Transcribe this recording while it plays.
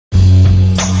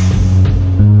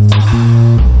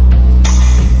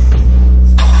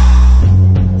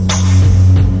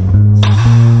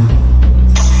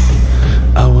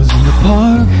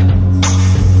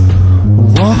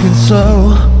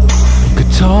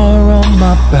guitar on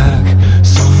my back.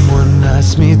 Someone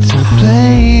asked me to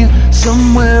play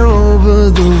somewhere over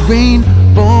the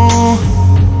rainbow,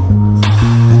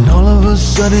 and all of a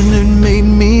sudden it made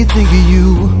me think of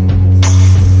you.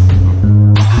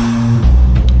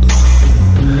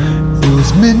 It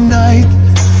was midnight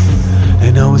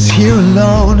and I was here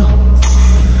alone,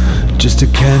 just a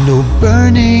candle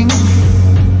burning.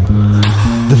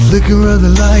 The flicker of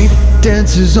the light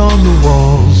dances on the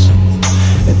walls,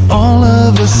 and all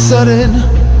of a sudden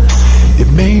it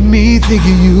made me think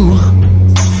of you.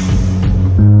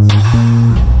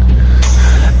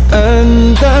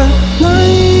 And that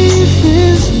life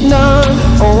is not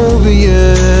over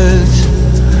yet,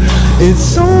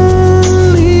 it's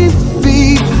only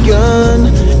begun.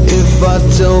 If I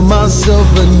tell myself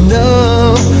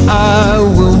enough, I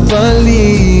will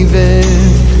believe it.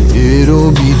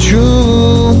 It'll be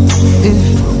true if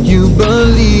you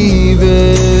believe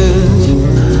it.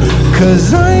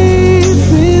 'Cause life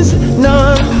is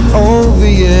not over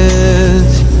yet,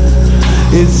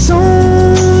 it's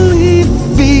only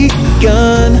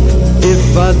begun. If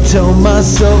I tell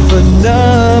myself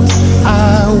enough,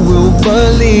 I will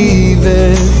believe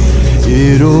it.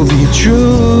 It'll be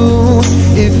true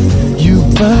if you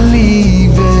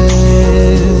believe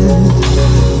it.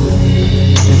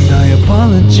 And I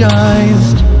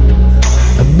apologized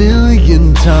a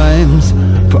million times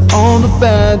for all the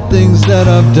bad things that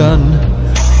I've done.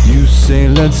 You say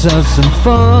let's have some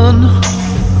fun,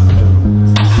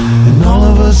 and all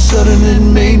of a sudden it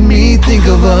made me think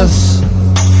of us.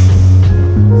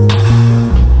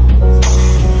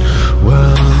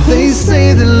 Well, they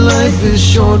say that life is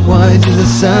short, why do the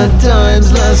sad times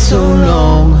last so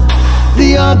long?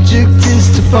 The object is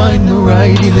to find the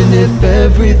right, even if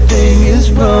everything is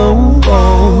wrong.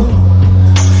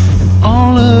 And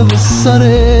all of a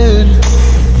sudden,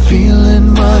 feeling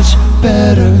much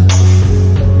better,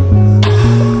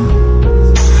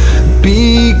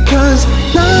 because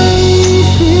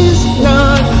life is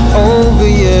not over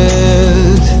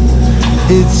yet,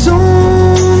 it's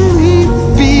only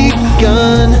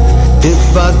begun. If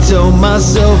I tell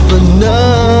myself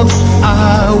enough,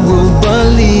 I will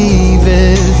believe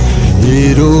it.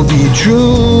 It'll be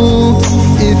true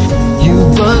if you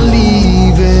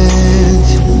believe it.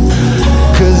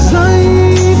 'Cause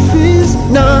life is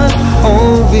not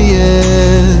over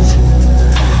yet,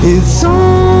 it's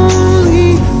only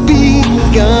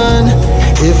begun.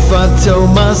 If I tell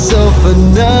myself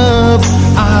enough,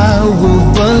 I will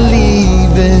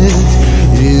believe it.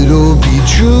 It'll be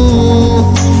true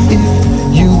if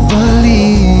you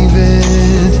believe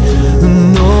it.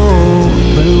 No,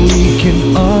 but we can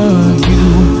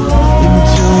argue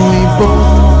until we both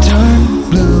turn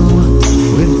blue.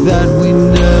 With that we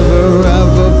never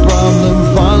have a problem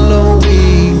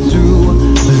following through.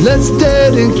 Let's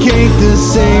dedicate the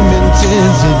same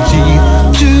intensity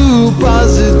to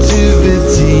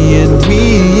positivity, and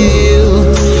we'll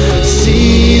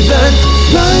see that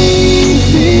life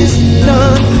is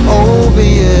not over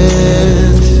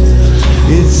yet,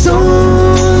 it's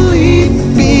only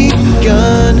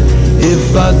begun. If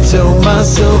I tell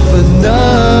myself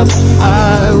enough,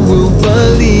 I will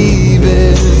believe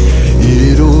it.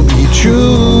 It'll be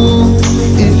true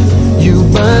if you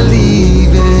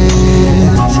believe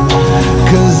it.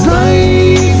 'Cause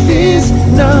life is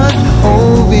not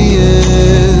over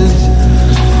yet,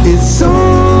 it's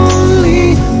only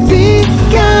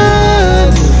begun.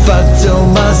 If I tell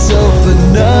myself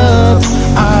enough,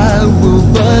 I will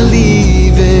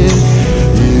believe it.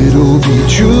 It'll be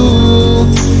true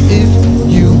if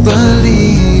you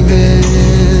believe it.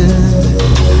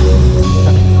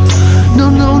 No,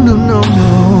 no, no, no,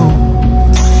 no.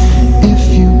 If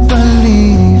you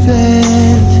believe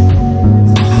it.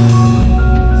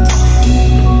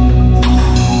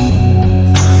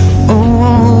 Oh,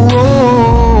 oh,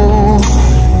 oh.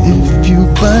 If you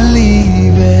believe